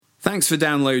Thanks for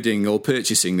downloading or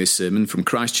purchasing this sermon from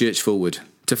Christ Church Fulwood.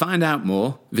 To find out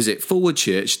more, visit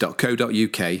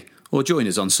fulwoodchurch.co.uk or join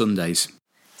us on Sundays.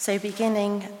 So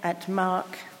beginning at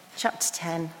Mark chapter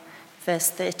 10, verse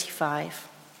 35.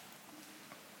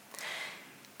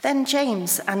 Then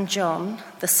James and John,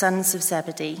 the sons of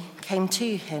Zebedee, came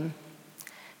to him.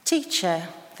 "Teacher,"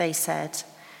 they said,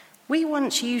 "we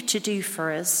want you to do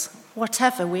for us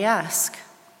whatever we ask."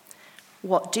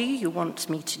 "What do you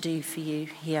want me to do for you?"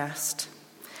 he asked.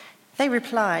 They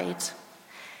replied,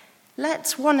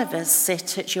 "Let one of us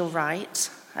sit at your right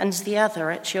and the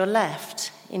other at your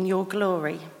left in your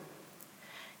glory."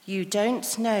 "You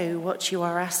don't know what you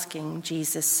are asking,"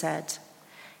 Jesus said.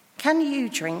 "Can you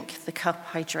drink the cup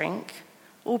I drink,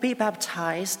 or be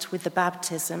baptized with the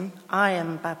baptism I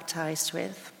am baptized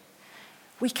with?"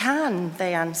 "We can,"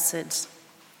 they answered.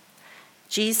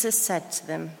 Jesus said to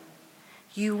them,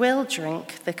 "You will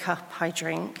drink the cup I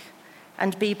drink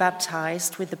and be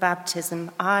baptized with the baptism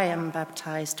I am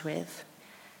baptized with.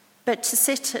 But to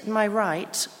sit at my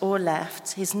right or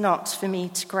left is not for me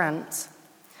to grant.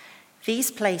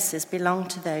 These places belong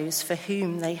to those for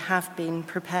whom they have been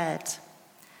prepared."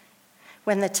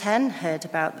 When the 10 heard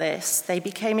about this, they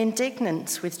became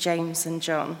indignant with James and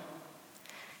John.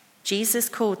 Jesus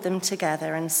called them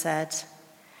together and said,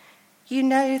 "You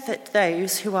know that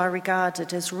those who are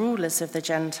regarded as rulers of the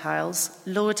Gentiles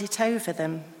lord it over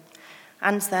them,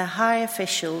 and their high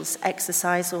officials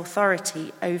exercise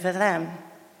authority over them.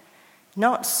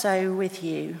 Not so with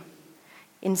you.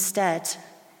 Instead,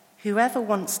 whoever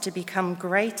wants to become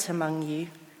great among you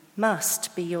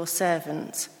must be your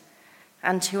servant,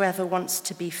 and whoever wants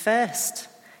to be first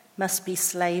must be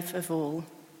slave of all.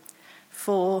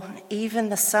 For even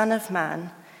the Son of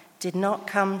Man did not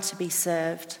come to be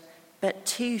served, but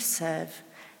to serve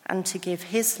and to give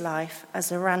his life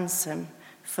as a ransom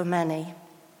for many."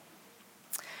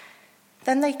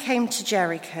 Then they came to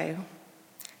Jericho.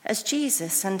 As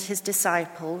Jesus and his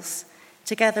disciples,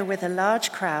 together with a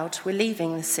large crowd, were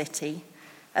leaving the city,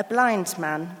 a blind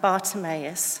man,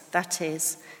 Bartimaeus, that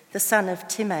is, the son of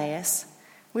Timaeus,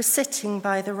 was sitting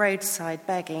by the roadside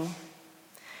begging.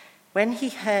 When he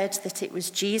heard that it was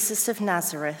Jesus of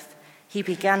Nazareth, he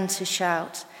began to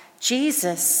shout,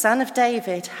 "Jesus, Son of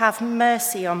David, have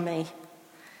mercy on me."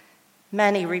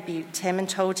 Many rebuked him and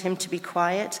told him to be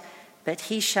quiet, but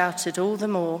he shouted all the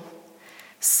more,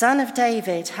 "Son of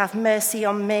David, have mercy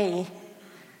on me."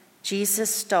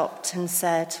 Jesus stopped and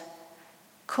said,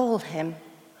 "Call him."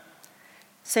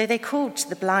 So they called to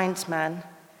the blind man,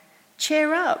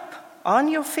 "Cheer up, on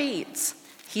your feet,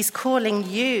 he's calling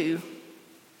you."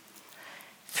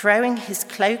 Throwing his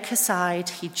cloak aside,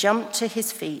 he jumped to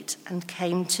his feet and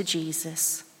came to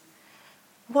Jesus.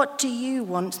 "What do you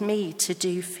want me to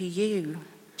do for you?"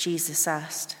 Jesus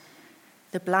asked.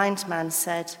 The blind man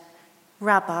said,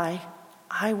 "Rabbi,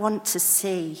 I want to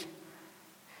see."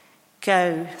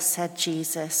 "Go," said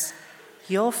Jesus,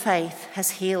 "your faith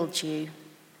has healed you."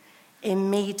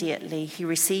 Immediately he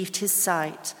received his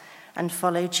sight and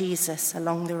followed Jesus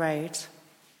along the road.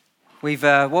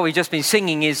 What we've just been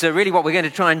singing is really what we're going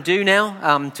to try and do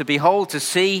now, to behold, to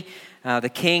see the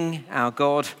King, our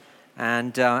God,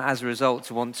 and as a result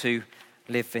to want to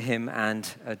live for him and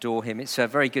adore him. It's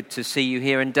very good to see you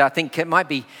here, and I think it might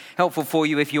be helpful for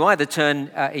you if you either turn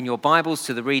in your Bibles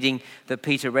to the reading that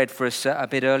Peter read for us a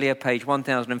bit earlier, page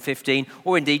 1015,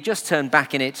 or indeed just turn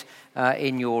back in it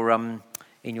in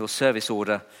your service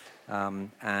order,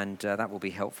 and that will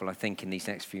be helpful, I think, in these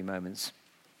next few moments.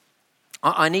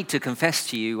 I need to confess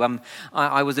to you,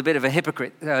 I was a bit of a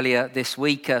hypocrite earlier this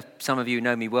week. Some of you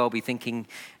know me well, be thinking,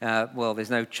 well,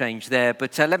 there's no change there.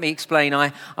 But let me explain.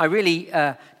 I really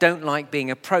don't like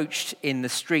being approached in the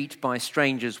street by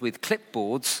strangers with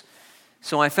clipboards.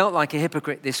 So I felt like a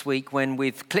hypocrite this week when,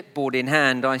 with clipboard in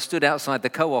hand, I stood outside the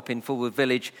co-op in Fulwood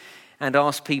Village and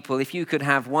asked people, if you could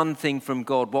have one thing from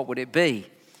God, what would it be?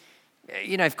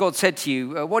 You know, if God said to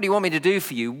you, what do you want me to do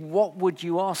for you? What would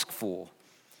you ask for?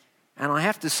 And I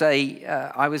have to say,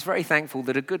 I was very thankful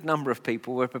that a good number of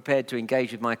people were prepared to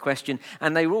engage with my question,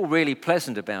 and they were all really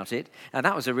pleasant about it, and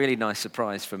that was a really nice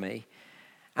surprise for me.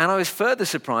 And I was further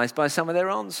surprised by some of their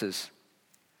answers.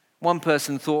 One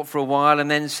person thought for a while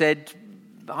and then said,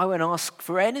 "I won't ask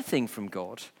for anything from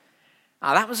God."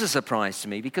 Now, that was a surprise to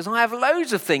me, because I have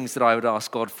loads of things that I would ask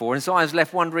God for, and so I was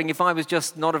left wondering if I was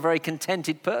just not a very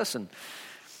contented person.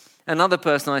 Another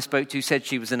person I spoke to said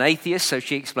she was an atheist, so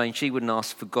she explained she wouldn't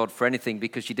ask for God for anything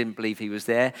because she didn't believe he was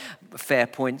there. Fair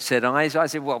point, said I. So I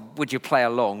said, well, would you play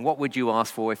along? What would you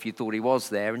ask for if you thought he was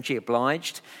there? And she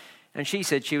obliged. And she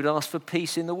said she would ask for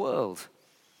peace in the world.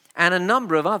 And a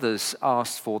number of others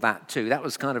asked for that too. That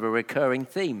was kind of a recurring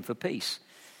theme, for peace.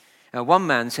 One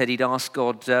man said he'd asked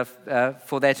God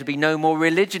for there to be no more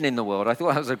religion in the world. I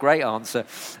thought that was a great answer.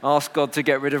 Ask God to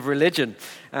get rid of religion.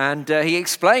 And he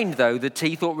explained, though, that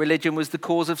he thought religion was the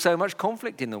cause of so much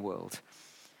conflict in the world.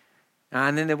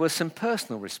 And then there were some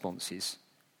personal responses.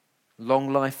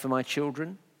 Long life for my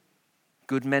children.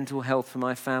 Good mental health for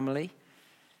my family.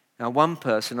 Now, one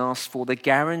person asked for the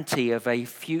guarantee of a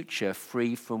future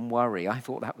free from worry. I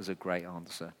thought that was a great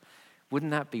answer.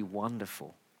 Wouldn't that be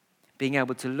wonderful? Being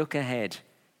able to look ahead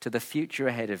to the future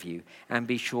ahead of you and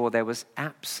be sure there was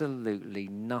absolutely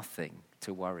nothing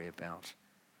to worry about.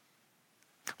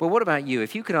 Well, what about you?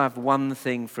 If you could have one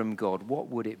thing from God, what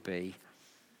would it be?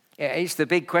 It's the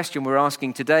big question we're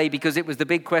asking today because it was the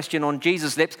big question on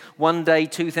Jesus' lips one day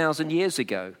 2,000 years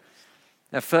ago.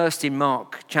 Now, first in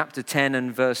Mark chapter 10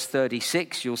 and verse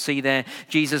 36, you'll see there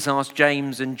Jesus asked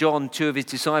James and John, two of his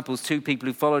disciples, two people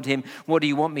who followed him, "What do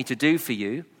you want me to do for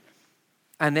you?"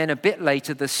 And then a bit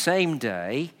later the same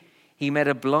day, he met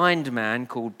a blind man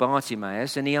called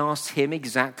Bartimaeus and he asked him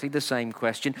exactly the same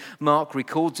question. Mark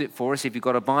records it for us. If you've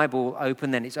got a Bible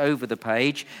open, then it's over the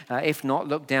page. If not,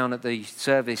 look down at the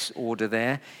service order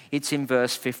there. It's in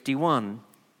verse 51.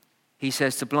 He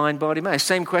says to blind Bartimaeus,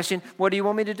 same question, "What do you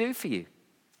want me to do for you?"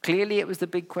 Clearly it was the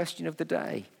big question of the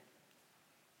day.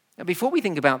 Now, before we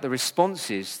think about the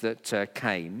responses that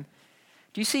came,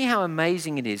 do you see how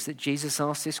amazing it is that Jesus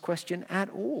asked this question at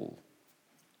all?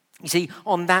 You see,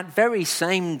 on that very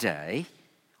same day,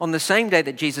 on the same day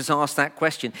that Jesus asked that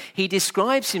question, he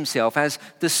describes himself as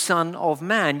the Son of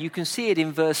Man. You can see it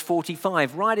in verse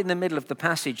 45, right in the middle of the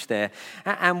passage there.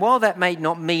 And while that may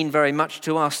not mean very much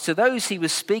to us, to those he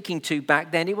was speaking to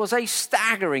back then, it was a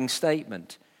staggering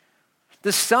statement.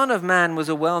 The Son of Man was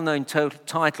a well-known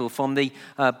title from the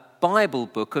Bible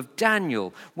book of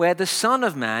Daniel, where the Son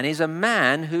of Man is a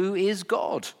man who is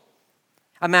God.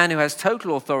 A man who has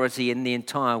total authority in the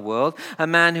entire world, a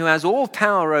man who has all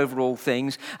power over all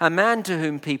things, a man to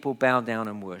whom people bow down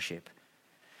and worship.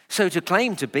 So to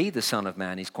claim to be the Son of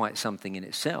Man is quite something in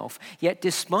itself. Yet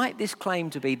despite this claim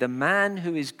to be the man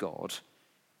who is God,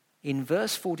 in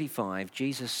verse 45,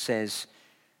 Jesus says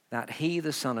that he,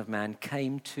 the Son of Man,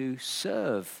 came to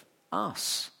serve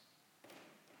us.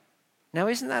 Now,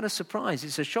 isn't that a surprise?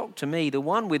 It's a shock to me. The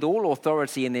one with all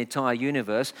authority in the entire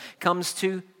universe comes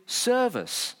to serve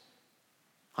us.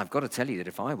 I've got to tell you that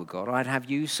if I were God, I'd have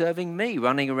you serving me,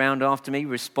 running around after me,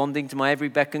 responding to my every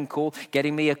beck and call,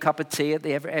 getting me a cup of tea at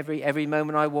every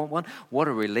moment I want one. What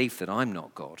a relief that I'm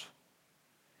not God.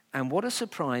 And what a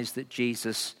surprise that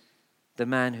Jesus, the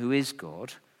man who is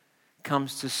God,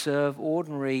 comes to serve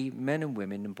ordinary men and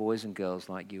women and boys and girls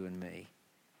like you and me.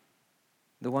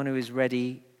 The one who is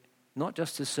ready not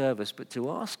just to serve us, but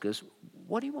to ask us,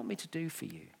 what do you want me to do for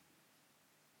you?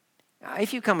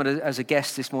 If you come as a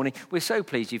guest this morning, we're so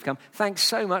pleased you've come. Thanks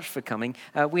so much for coming.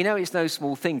 We know it's no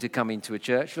small thing to come into a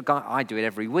church. Look, I do it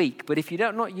every week, but if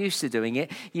you're not used to doing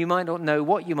it, you might not know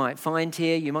what you might find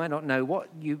here. You might not know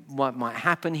what might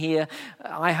happen here.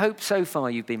 I hope so far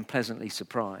you've been pleasantly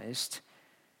surprised.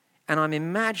 And I'm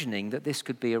imagining that this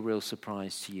could be a real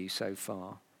surprise to you so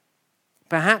far.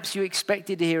 Perhaps you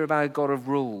expected to hear about a God of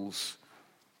rules,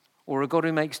 or a God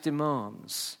who makes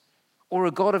demands, or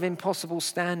a God of impossible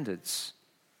standards.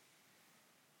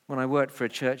 When I worked for a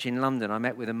church in London, I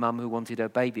met with a mum who wanted her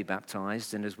baby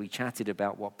baptized, and as we chatted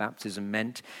about what baptism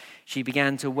meant, she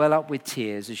began to well up with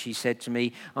tears as she said to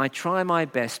me, "I try my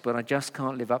best, but I just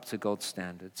can't live up to God's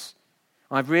standards.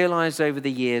 I've realized over the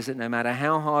years that no matter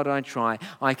how hard I try,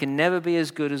 I can never be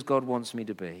as good as God wants me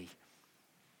to be."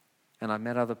 And I've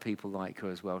met other people like her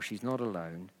as well. She's not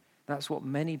alone. That's what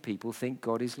many people think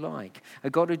God is like. A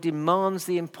God who demands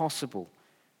the impossible,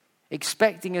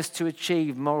 expecting us to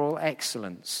achieve moral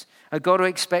excellence. A God who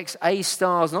expects A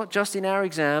stars, not just in our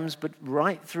exams, but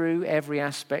right through every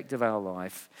aspect of our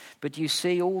life. But you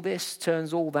see, all this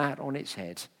turns all that on its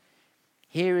head.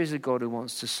 Here is a God who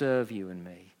wants to serve you and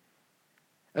me.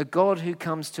 A God who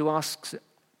comes to us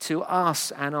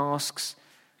and asks,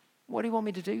 "What do you want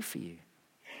me to do for you?"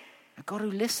 A God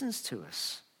who listens to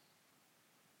us.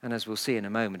 And as we'll see in a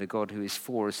moment, a God who is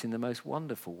for us in the most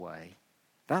wonderful way.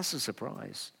 That's a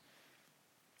surprise.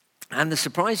 And the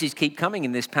surprises keep coming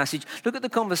in this passage. Look at the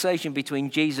conversation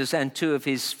between Jesus and two of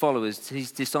his followers,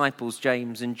 his disciples,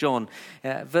 James and John.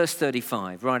 Verse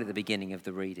 35, right at the beginning of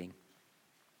the reading.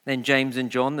 Then James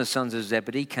and John, the sons of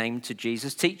Zebedee, came to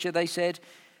Jesus. "Teacher," they said,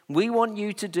 "we want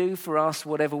you to do for us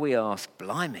whatever we ask."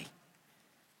 Blimey.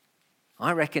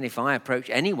 I reckon if I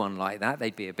approach anyone like that,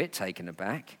 they'd be a bit taken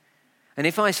aback. And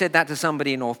if I said that to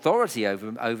somebody in authority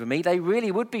over me, they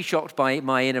really would be shocked by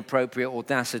my inappropriate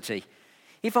audacity.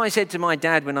 If I said to my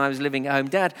dad when I was living at home,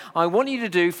 Dad, I want you to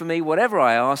do for me whatever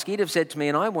I ask, he'd have said to me,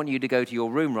 and I want you to go to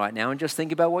your room right now and just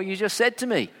think about what you just said to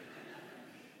me.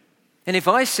 And if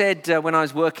I said, when I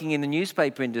was working in the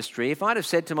newspaper industry, if I'd have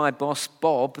said to my boss,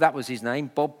 Bob, that was his name,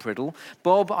 Bob Priddle,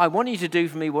 Bob, I want you to do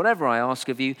for me whatever I ask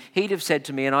of you, he'd have said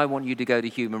to me, and I want you to go to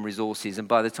human resources, and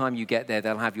by the time you get there,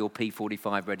 they'll have your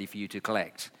P45 ready for you to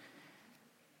collect.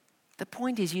 The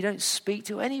point is, you don't speak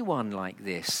to anyone like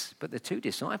this, but the two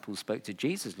disciples spoke to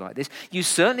Jesus like this. You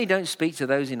certainly don't speak to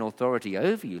those in authority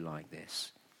over you like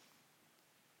this.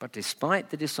 But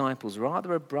despite the disciples'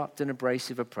 rather abrupt and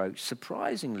abrasive approach,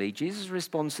 surprisingly, Jesus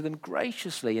responds to them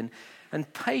graciously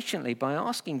and patiently by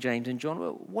asking James and John,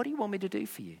 well, what do you want me to do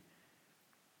for you?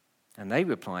 And they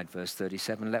replied, verse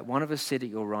 37, let one of us sit at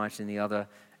your right and the other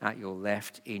at your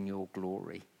left in your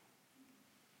glory.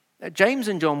 James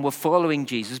and John were following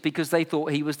Jesus because they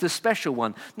thought he was the special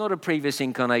one, not a previous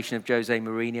incarnation of Jose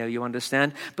Mourinho, you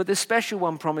understand, but the special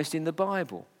one promised in the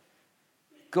Bible.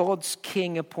 God's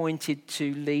king appointed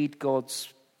to lead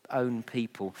God's own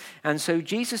people. And so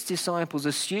Jesus' disciples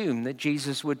assumed that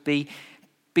Jesus would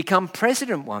become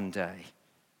president one day,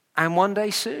 and one day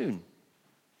soon.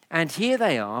 And here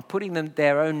they are, putting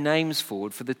their own names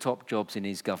forward for the top jobs in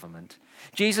his government.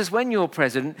 Jesus, when you're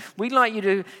president, we'd like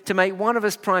you to make one of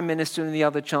us prime minister and the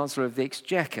other chancellor of the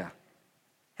exchequer.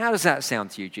 How does that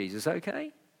sound to you, Jesus?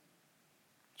 Okay?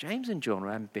 James and John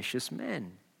are ambitious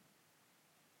men.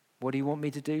 What do you want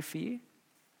me to do for you?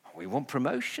 We want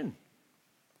promotion.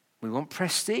 We want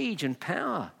prestige and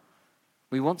power.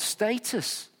 We want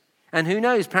status. And who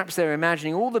knows, perhaps they're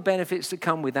imagining all the benefits that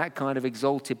come with that kind of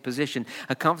exalted position.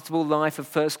 A comfortable life of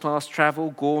first-class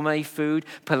travel, gourmet food,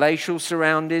 palatial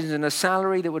surroundings, and a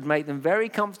salary that would make them very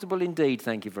comfortable indeed,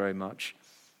 thank you very much.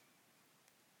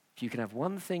 If you could have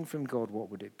one thing from God, what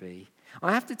would it be?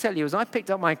 I have to tell you, as I picked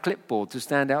up my clipboard to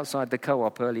stand outside the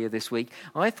co-op earlier this week,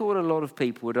 I thought a lot of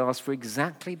people would ask for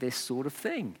exactly this sort of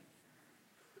thing.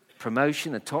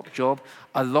 Promotion, a top job,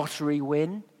 a lottery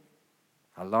win,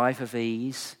 a life of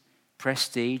ease,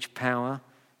 prestige, power,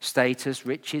 status,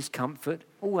 riches, comfort,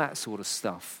 all that sort of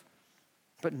stuff.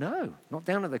 But no, not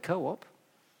down at the co-op.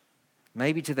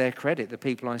 Maybe to their credit, the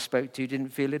people I spoke to didn't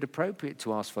feel it appropriate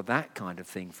to ask for that kind of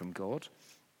thing from God.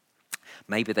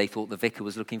 Maybe they thought the vicar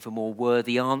was looking for more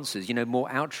worthy answers,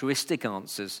 more altruistic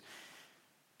answers.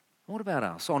 What about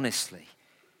us, honestly?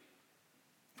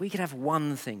 If we could have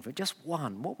one thing, for just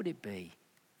one, what would it be?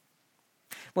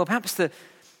 Well, perhaps the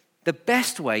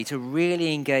best way to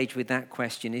really engage with that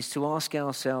question is to ask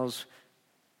ourselves,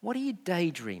 what do you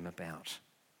daydream about?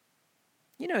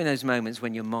 In those moments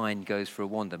when your mind goes for a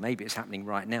wander, maybe it's happening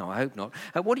right now, I hope not.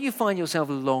 What do you find yourself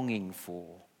longing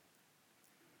for?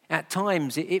 At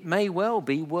times, it may well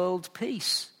be world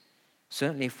peace.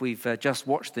 Certainly if we've just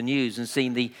watched the news and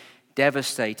seen the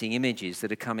devastating images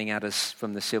that are coming at us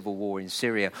from the civil war in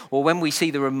Syria, or when we see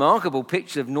the remarkable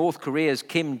picture of North Korea's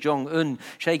Kim Jong-un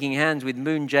shaking hands with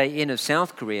Moon Jae-in of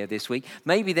South Korea this week,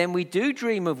 maybe then we do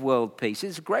dream of world peace.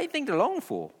 It's a great thing to long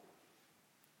for.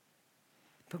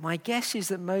 But my guess is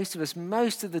that most of us,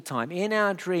 most of the time, in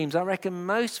our dreams, I reckon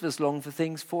most of us long for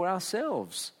things for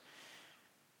ourselves.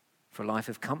 For a life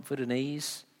of comfort and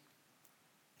ease,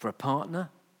 for a partner,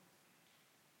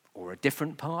 or a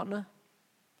different partner.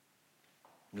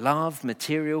 Love,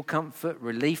 material comfort,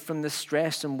 relief from the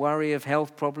stress and worry of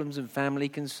health problems and family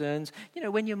concerns.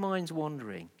 When your mind's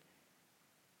wandering.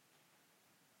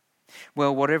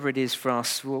 Well, whatever it is for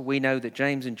us, we know that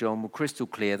James and John were crystal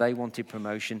clear. They wanted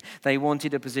promotion. They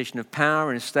wanted a position of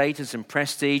power and status and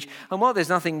prestige. And while there's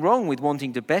nothing wrong with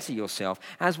wanting to better yourself,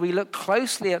 as we look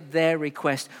closely at their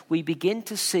request, we begin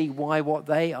to see why what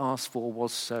they asked for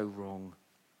was so wrong.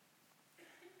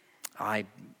 I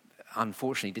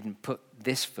unfortunately didn't put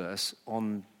this verse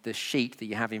on the sheet that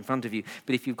you have in front of you,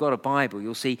 but if you've got a Bible,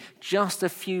 you'll see just a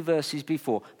few verses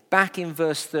before, back in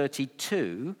verse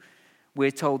 32,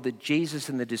 we're told that Jesus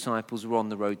and the disciples were on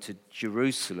the road to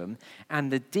Jerusalem, and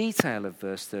the detail of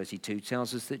verse 32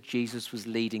 tells us that Jesus was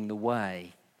leading the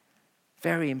way.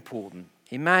 Very important.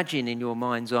 Imagine in your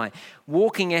mind's eye,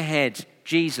 walking ahead,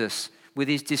 Jesus with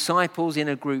his disciples in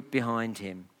a group behind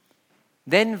him.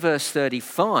 Then verse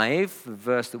 35, the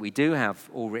verse that we do have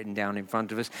all written down in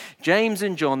front of us, James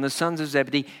and John, the sons of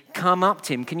Zebedee, come up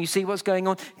to him. Can you see what's going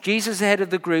on? Jesus ahead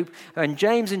of the group, and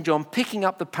James and John picking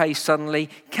up the pace suddenly,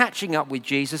 catching up with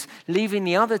Jesus, leaving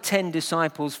the other 10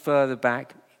 disciples further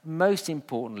back, most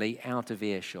importantly, out of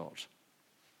earshot.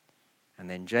 And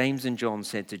then James and John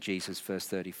said to Jesus, verse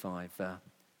 35,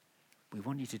 we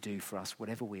want you to do for us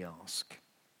whatever we ask.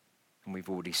 And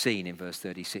we've already seen in verse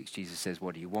 36, Jesus says,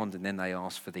 what do you want? And then they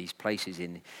ask for these places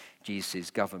in Jesus'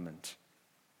 government.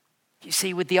 You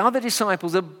see, with the other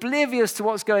disciples oblivious to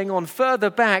what's going on further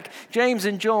back, James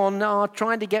and John are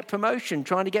trying to get promotion,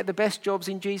 trying to get the best jobs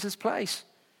in Jesus' place.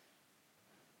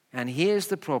 And here's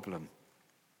the problem.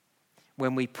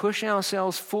 When we push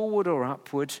ourselves forward or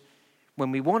upward,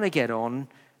 when we want to get on,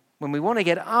 when we want to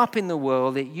get up in the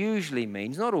world, it usually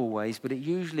means, not always, but it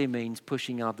usually means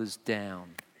pushing others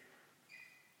down.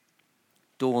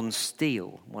 Dawn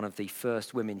Steele, one of the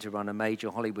first women to run a major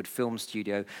Hollywood film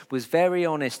studio, was very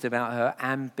honest about her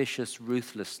ambitious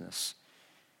ruthlessness.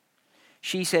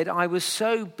 She said, "I was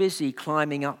so busy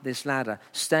climbing up this ladder,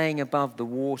 staying above the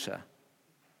water.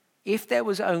 If there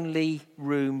was only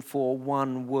room for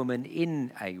one woman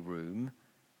in a room,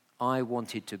 I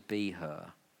wanted to be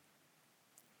her."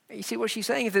 You see what she's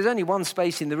saying? If there's only one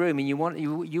space in the room and you want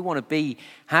to be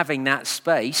having that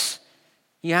space,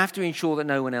 you have to ensure that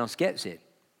no one else gets it.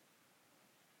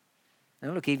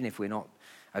 Now look, even if we're not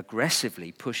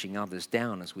aggressively pushing others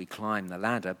down as we climb the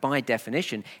ladder, by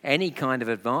definition, any kind of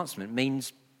advancement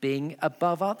means being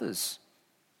above others.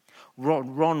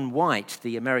 Ron White,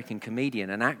 the American comedian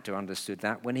and actor, understood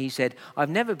that when he said, "I've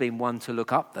never been one to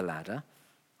look up the ladder.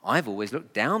 I've always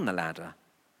looked down the ladder.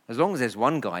 As long as there's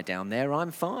one guy down there,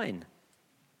 I'm fine."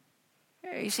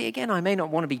 You see, again, I may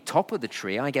not want to be top of the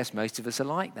tree. I guess most of us are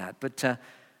like that. But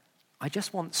I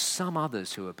just want some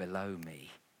others who are below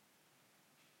me.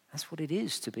 That's what it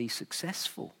is to be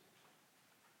successful.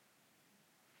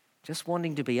 Just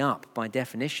wanting to be up, by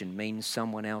definition, means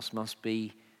someone else must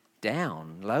be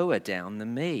down, lower down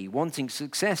than me. Wanting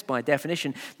success, by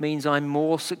definition, means I'm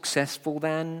more successful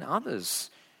than others.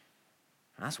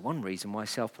 That's one reason why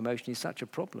self-promotion is such a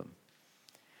problem.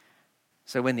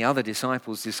 So when the other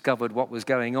disciples discovered what was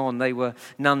going on, they were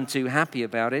none too happy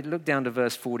about it. Look down to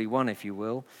verse 41, if you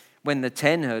will. When the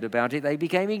 10 heard about it, they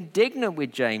became indignant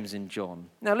with James and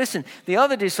John. Now listen, the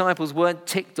other disciples weren't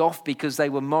ticked off because they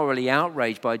were morally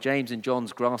outraged by James and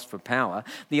John's grasp for power.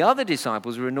 The other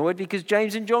disciples were annoyed because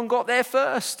James and John got there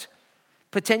first,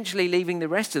 potentially leaving the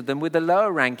rest of them with the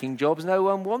lower ranking jobs no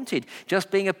one wanted,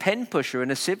 just being a pen pusher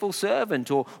and a civil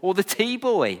servant or the tea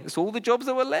boy. That's all the jobs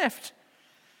that were left.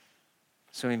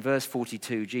 So in verse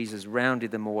 42, Jesus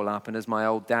rounded them all up, and as my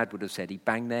old dad would have said, he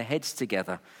banged their heads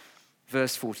together.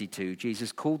 Verse 42,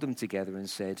 Jesus called them together and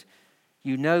said,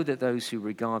 "You know that those who are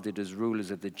regarded as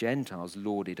rulers of the Gentiles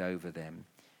lord it over them.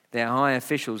 Their high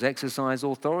officials exercise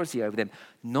authority over them.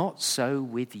 Not so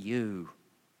with you.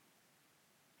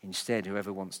 Instead,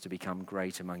 whoever wants to become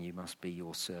great among you must be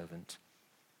your servant."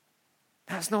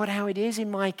 That's not how it is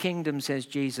in my kingdom, says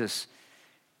Jesus.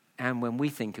 And when we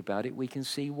think about it, we can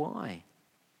see why.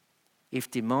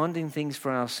 If demanding things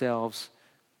for ourselves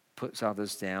puts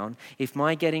others down, if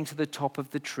my getting to the top of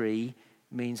the tree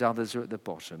means others are at the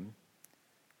bottom,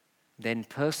 then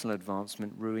personal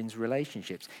advancement ruins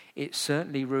relationships. It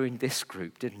certainly ruined this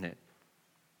group, didn't it?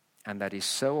 And that is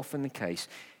so often the case.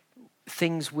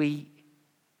 Things we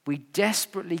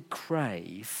desperately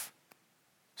crave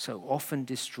so often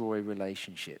destroy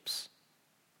relationships.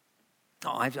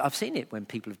 I've seen it when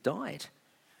people have died.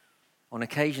 On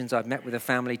occasions, I've met with a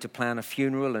family to plan a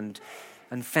funeral and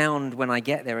found when I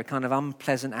get there a kind of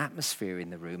unpleasant atmosphere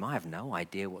in the room. I have no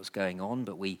idea what's going on,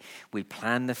 but we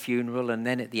plan the funeral, and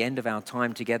then at the end of our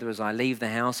time together, as I leave the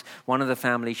house, one of the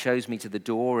family shows me to the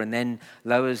door and then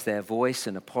lowers their voice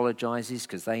and apologizes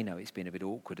because they know it's been a bit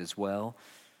awkward as well.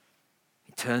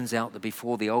 It turns out that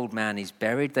before the old man is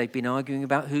buried, they've been arguing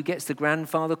about who gets the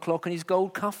grandfather clock and his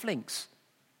gold cufflinks.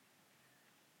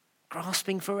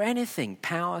 Grasping for anything,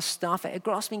 power, stuff,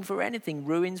 grasping for anything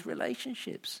ruins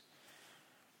relationships.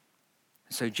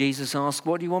 So Jesus asked,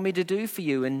 "What do you want me to do for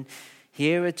you?" And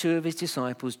here are two of his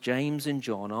disciples, James and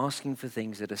John, asking for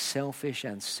things that are selfish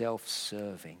and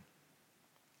self-serving.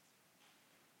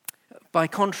 By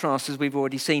contrast, as we've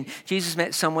already seen, Jesus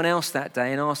met someone else that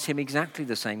day and asked him exactly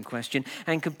the same question.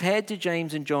 And compared to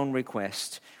James and John's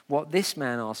request, what this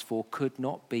man asked for could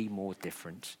not be more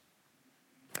different.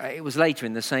 It was later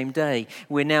in the same day.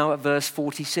 We're now at verse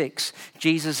 46.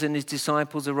 Jesus and his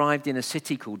disciples arrived in a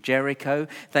city called Jericho.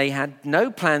 They had no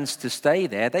plans to stay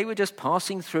there. They were just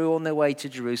passing through on their way to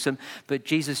Jerusalem. But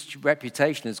Jesus'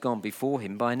 reputation has gone before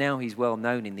him. By now he's well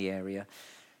known in the area.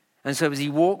 And so as he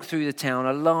walked through the town,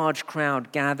 a large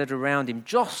crowd gathered around him,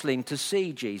 jostling to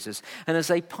see Jesus. And as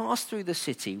they passed through the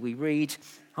city, we read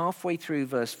halfway through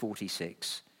verse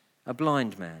 46, a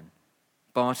blind man,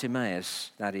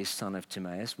 Bartimaeus, that is, son of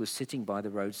Timaeus, was sitting by the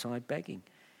roadside begging.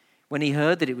 When he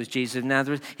heard that it was Jesus of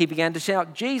Nazareth, he began to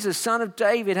shout, "Jesus, son of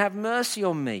David, have mercy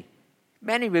on me."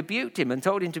 Many rebuked him and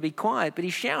told him to be quiet, but he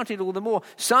shouted all the more,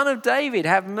 "Son of David,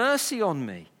 have mercy on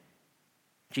me."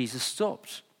 Jesus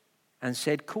stopped and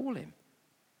said, "Call him."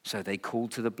 So they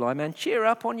called to the blind man, "Cheer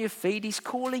up, on your feet, he's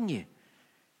calling you."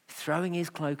 Throwing his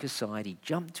cloak aside, he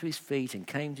jumped to his feet and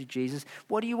came to Jesus.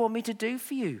 "What do you want me to do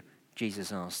for you?"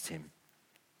 Jesus asked him.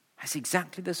 That's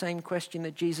exactly the same question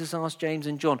that Jesus asked James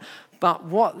and John. But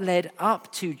what led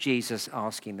up to Jesus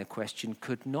asking the question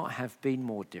could not have been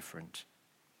more different.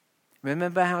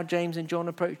 Remember how James and John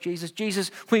approached Jesus?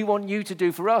 "Jesus, we want you to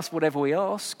do for us whatever we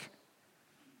ask."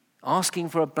 Asking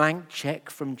for a blank check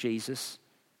from Jesus.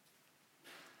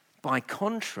 By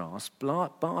contrast,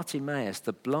 Bartimaeus,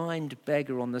 the blind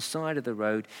beggar on the side of the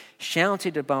road,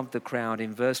 shouted above the crowd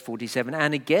in verse 47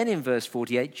 and again in verse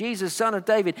 48, "Jesus, Son of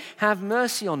David, have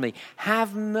mercy on me.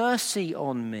 Have mercy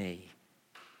on me."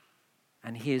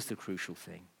 And here's the crucial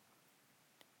thing.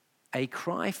 A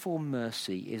cry for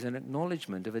mercy is an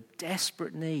acknowledgement of a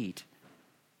desperate need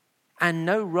and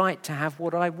no right to have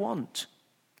what I want.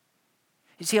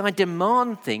 You see, I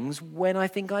demand things when I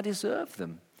think I deserve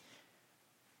them.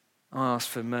 I ask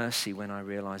for mercy when I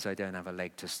realize I don't have a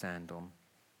leg to stand on.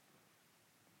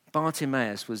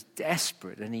 Bartimaeus was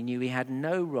desperate and he knew he had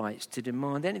no rights to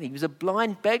demand anything. He was a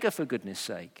blind beggar, for goodness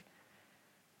sake.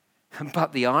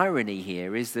 But the irony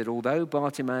here is that although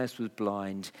Bartimaeus was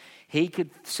blind, he could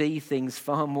see things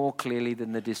far more clearly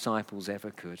than the disciples ever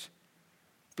could.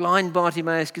 Blind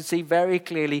Bartimaeus could see very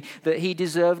clearly that he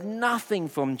deserved nothing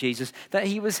from Jesus, that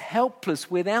he was helpless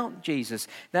without Jesus,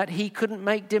 that he couldn't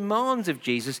make demands of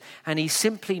Jesus, and he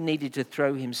simply needed to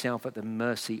throw himself at the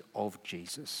mercy of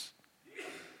Jesus.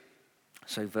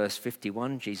 So verse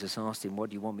 51, Jesus asked him, "What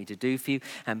do you want me to do for you?"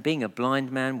 And being a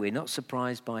blind man, we're not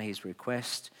surprised by his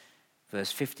request.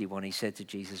 Verse 51, he said to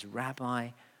Jesus,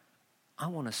 "Rabbi, I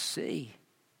want to see."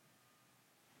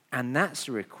 And that's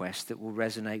a request that will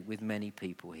resonate with many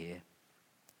people here.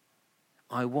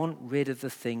 I want rid of the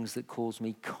things that cause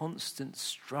me constant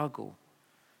struggle.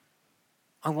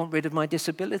 I want rid of my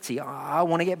disability. I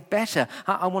want to get better.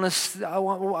 I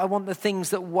want the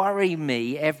things that worry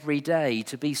me every day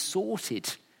to be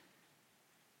sorted.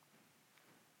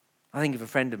 I think of a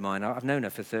friend of mine. I've known her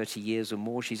for 30 years or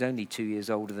more. She's only 2 years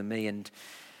older than me. And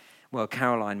well,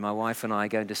 Caroline, my wife, and I are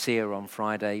going to see her on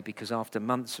Friday because after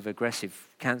months of aggressive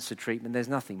cancer treatment, there's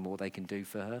nothing more they can do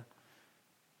for her.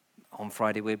 On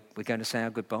Friday, we're going to say our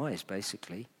goodbyes,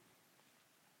 basically.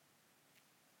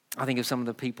 I think of some of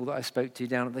the people that I spoke to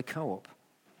down at the co-op.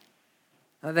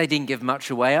 They didn't give much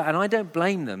away, and I don't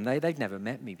blame them. They've never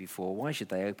met me before. Why should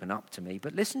they open up to me?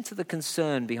 But listen to the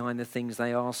concern behind the things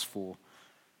they ask for.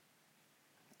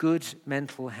 Good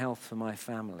mental health for my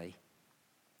family.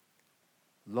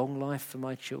 Long life for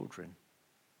my children.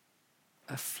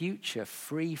 A future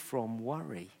free from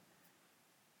worry.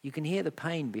 You can hear the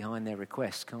pain behind their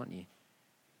requests, can't you?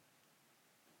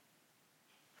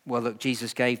 Well, look,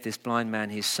 Jesus gave this blind man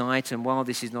his sight, and while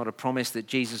this is not a promise that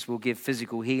Jesus will give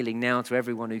physical healing now to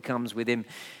everyone who comes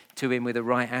to him with a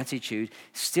right attitude,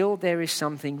 still there is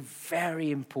something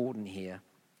very important here.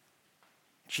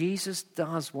 Jesus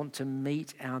does want to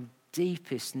meet our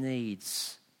deepest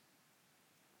needs.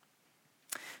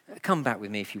 Come back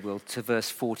with me, if you will, to verse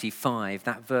 45,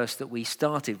 that verse that we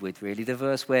started with, really, the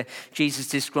verse where Jesus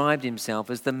described himself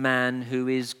as the man who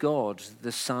is God,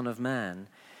 the Son of Man,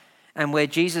 and where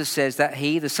Jesus says that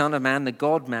he, the Son of Man, the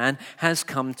God-man, has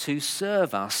come to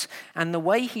serve us. And the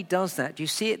way he does that, do you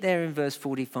see it there in verse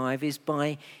 45, is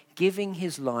by giving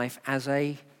his life as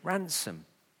a ransom.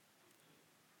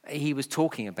 He was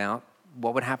talking about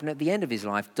what would happen at the end of his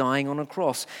life, dying on a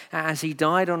cross. As he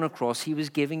died on a cross, he was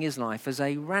giving his life as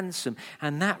a ransom.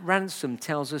 And that ransom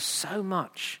tells us so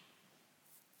much.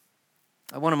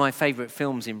 One of my favourite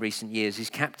films in recent years is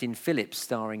Captain Phillips,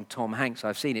 starring Tom Hanks.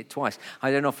 I've seen it twice.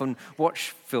 I don't often watch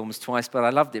films twice, but I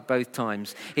loved it both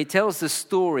times. It tells the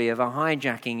story of a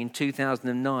hijacking in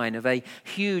 2009 of a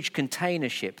huge container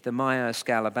ship, the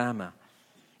Maersk Alabama.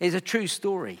 It's a true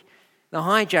story. The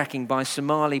hijacking by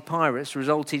Somali pirates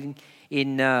resulted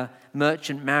in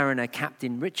merchant mariner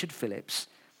Captain Richard Phillips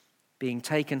being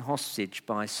taken hostage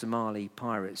by Somali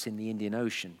pirates in the Indian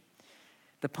Ocean.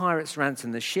 The pirates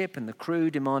ransomed the ship and the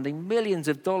crew, demanding millions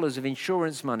of dollars of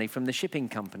insurance money from the shipping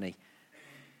company.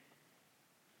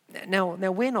 Now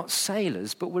we're not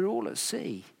sailors, but we're all at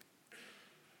sea.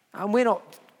 And we're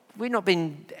not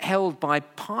being held by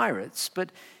pirates,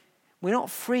 but we're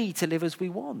not free to live as we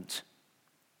want.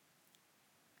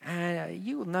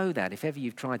 You'll know that if ever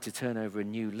you've tried to turn over a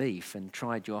new leaf and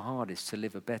tried your hardest to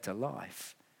live a better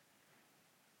life.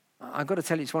 I've got to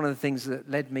tell you, it's one of the things that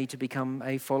led me to become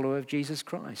a follower of Jesus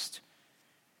Christ.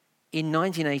 In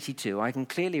 1982, I can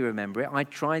clearly remember it, I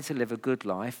tried to live a good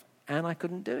life and I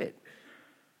couldn't do it.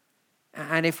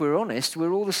 And if we're honest,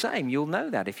 we're all the same. You'll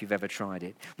know that if you've ever tried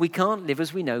it. We can't live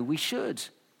as we know we should.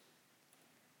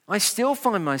 I still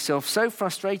find myself so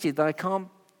frustrated that I can't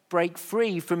break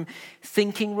free from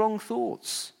thinking wrong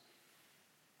thoughts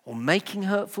or making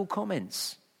hurtful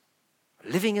comments,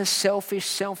 living a selfish,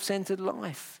 self-centered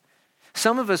life.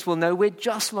 Some of us will know we're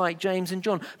just like James and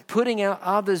John, putting our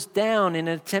others down in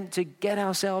an attempt to get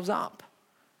ourselves up.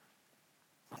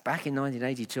 Back in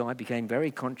 1982, I became very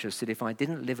conscious that if I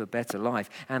didn't live a better life,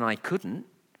 and I couldn't,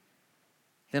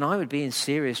 then I would be in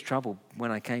serious trouble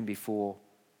when I came before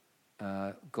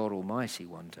God Almighty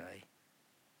one day.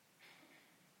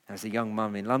 As a young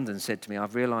mum in London said to me,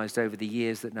 I've realized over the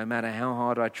years that no matter how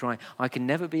hard I try, I can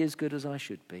never be as good as I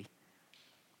should be.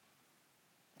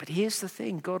 But here's the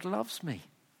thing, God loves me.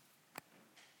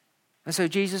 And so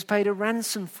Jesus paid a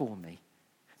ransom for me.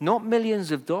 Not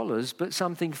millions of dollars, but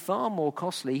something far more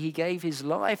costly. He gave his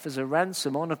life as a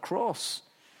ransom on a cross.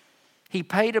 He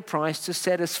paid a price to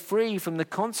set us free from the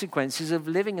consequences of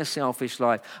living a selfish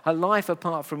life, a life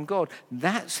apart from God.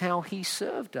 That's how he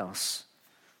served us.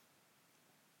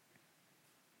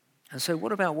 And so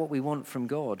what about what we want from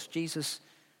God? Jesus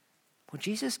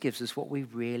gives us what we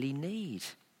really need.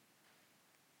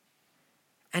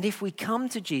 And if we come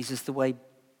to Jesus the way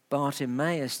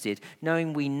Bartimaeus did,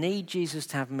 knowing we need Jesus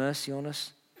to have mercy on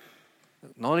us,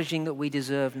 acknowledging that we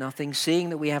deserve nothing, seeing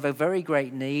that we have a very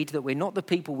great need, that we're not the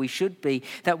people we should be,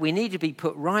 that we need to be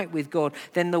put right with God,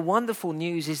 then the wonderful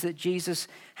news is that Jesus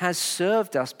has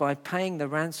served us by paying the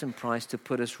ransom price to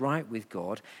put us right with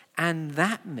God. And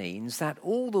that means that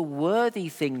all the worthy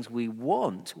things we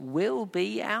want will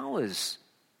be ours.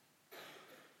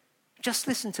 Just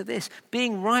listen to this.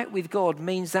 Being right with God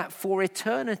means that for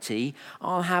eternity,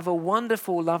 I'll have a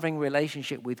wonderful, loving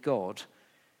relationship with God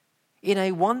in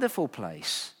a wonderful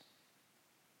place,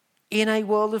 in a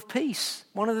world of peace,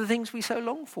 one of the things we so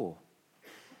long for,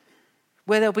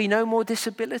 where there'll be no more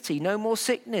disability, no more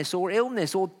sickness or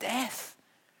illness or death.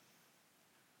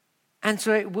 And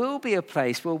so it will be a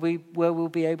place where we'll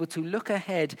be able to look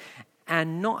ahead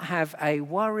and not have a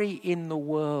worry in the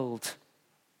world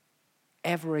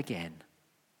ever again.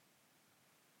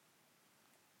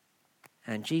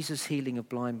 And Jesus' healing of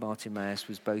blind Bartimaeus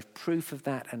was both proof of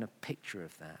that and a picture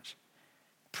of that.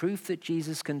 Proof that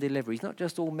Jesus can deliver. He's not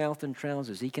just all mouth and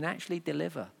trousers. He can actually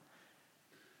deliver.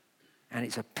 And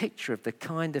it's a picture of the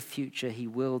kind of future he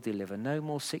will deliver. No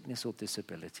more sickness or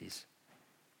disabilities.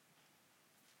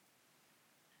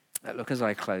 Look, as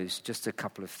I close, just a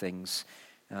couple of things.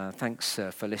 Thanks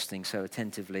for listening so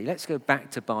attentively. Let's go back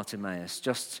to Bartimaeus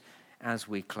just as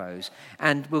we close.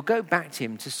 And we'll go back to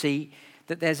him to see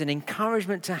that there's an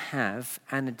encouragement to have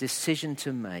and a decision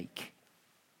to make.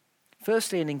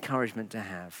 Firstly, an encouragement to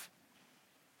have.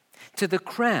 To the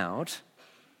crowd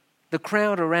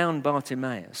around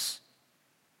Bartimaeus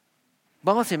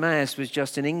was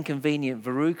just an inconvenient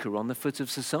verruca on the foot of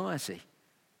society.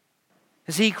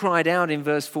 As he cried out in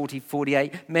verse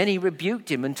 48, many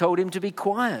rebuked him and told him to be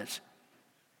quiet.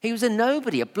 He was a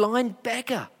nobody, a blind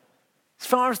beggar. As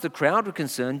far as the crowd were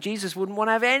concerned, Jesus wouldn't want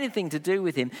to have anything to do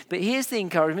with him. But here's the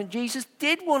encouragement. Jesus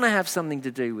did want to have something to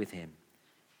do with him.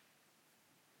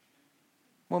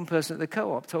 One person at the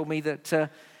co-op told me that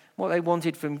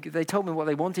they told me what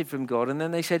they wanted from God, and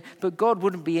then they said, but God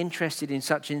wouldn't be interested in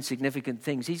such insignificant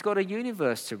things. He's got a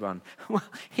universe to run. Well,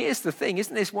 here's the thing.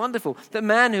 Isn't this wonderful? The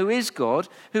man who is God,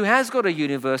 who has got a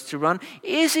universe to run,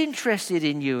 is interested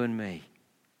in you and me.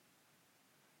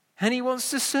 And he wants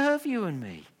to serve you and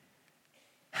me.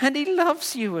 And he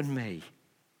loves you and me.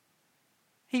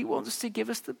 He wants to give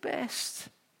us the best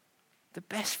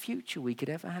future we could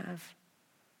ever have.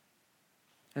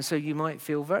 And so you might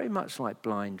feel very much like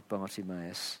blind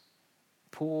Bartimaeus,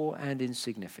 poor and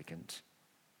insignificant.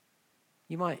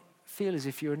 You might feel as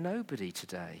if you're a nobody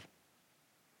today.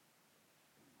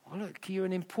 Well, look, you're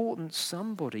an important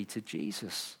somebody to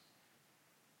Jesus.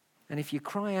 And if you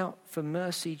cry out for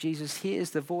mercy, Jesus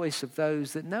hears the voice of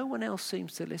those that no one else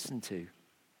seems to listen to.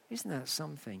 Isn't that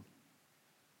something?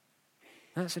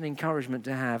 That's an encouragement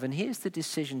to have. And here's the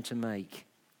decision to make.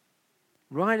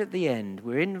 Right at the end,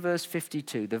 we're in verse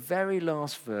 52, the very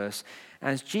last verse.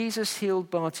 As Jesus healed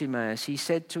Bartimaeus, he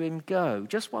said to him, go.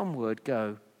 Just one word,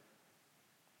 go.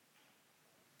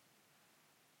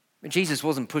 But Jesus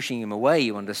wasn't pushing him away,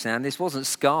 you understand. This wasn't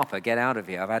Scarpa, get out of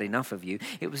here, I've had enough of you.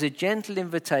 It was a gentle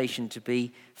invitation to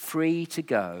be free to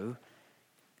go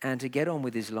and to get on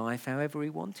with his life however he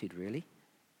wanted, really.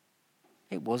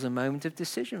 It was a moment of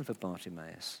decision for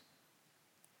Bartimaeus.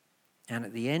 And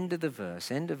at the end of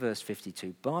verse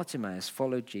 52, Bartimaeus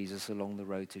followed Jesus along the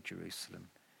road to Jerusalem.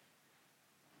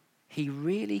 He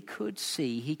really could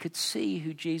see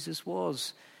who Jesus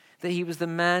was. that he was the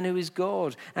man who is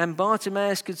God. And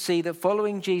Bartimaeus could see that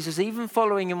following Jesus, even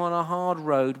following him on a hard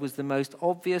road, was the most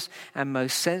obvious and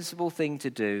most sensible thing to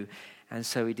do. And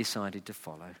so he decided to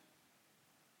follow.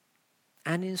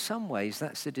 And in some ways,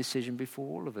 that's the decision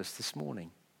before all of us this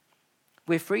morning.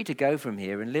 We're free to go from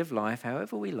here and live life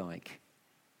however we like.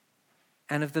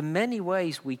 And of the many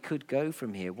ways we could go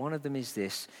from here, one of them is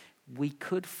this: we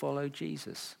could follow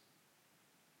Jesus.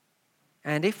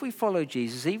 And if we follow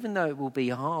Jesus, even though it will be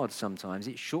hard sometimes,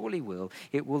 it surely will,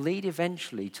 it will lead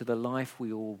eventually to the life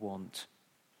we all want.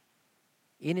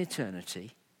 In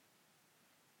eternity,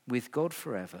 with God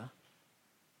forever,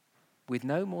 with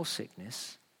no more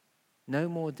sickness, no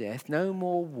more death, no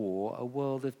more war, a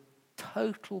world of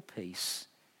total peace,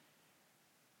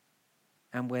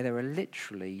 and where there are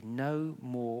literally no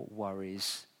more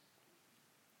worries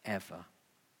ever.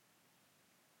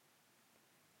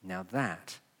 Now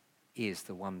that is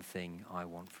the one thing I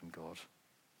want from God.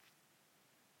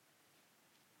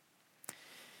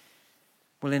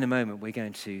 Well, in a moment we're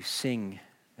going to sing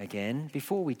again.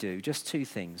 Before we do, just two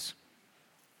things.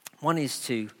 One is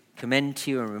to commend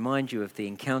to you and remind you of the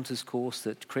Encounters course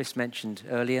that Chris mentioned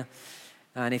earlier.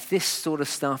 And if this sort of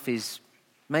stuff is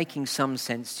making some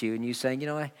sense to you and you're saying,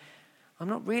 I'm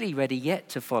not really ready yet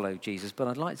to follow Jesus, but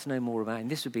I'd like to know more about him,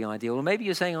 this would be ideal. Or maybe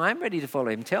you're saying, I'm ready to follow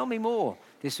him, tell me more.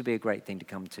 This would be a great thing to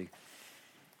come to.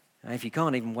 And if you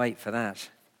can't even wait for that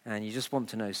and you just want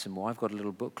to know some more, I've got a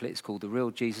little booklet. It's called The Real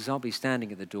Jesus. I'll be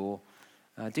standing at the door.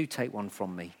 Do take one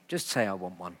from me. Just say I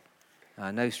want one.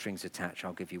 No strings attached.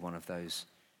 I'll give you one of those.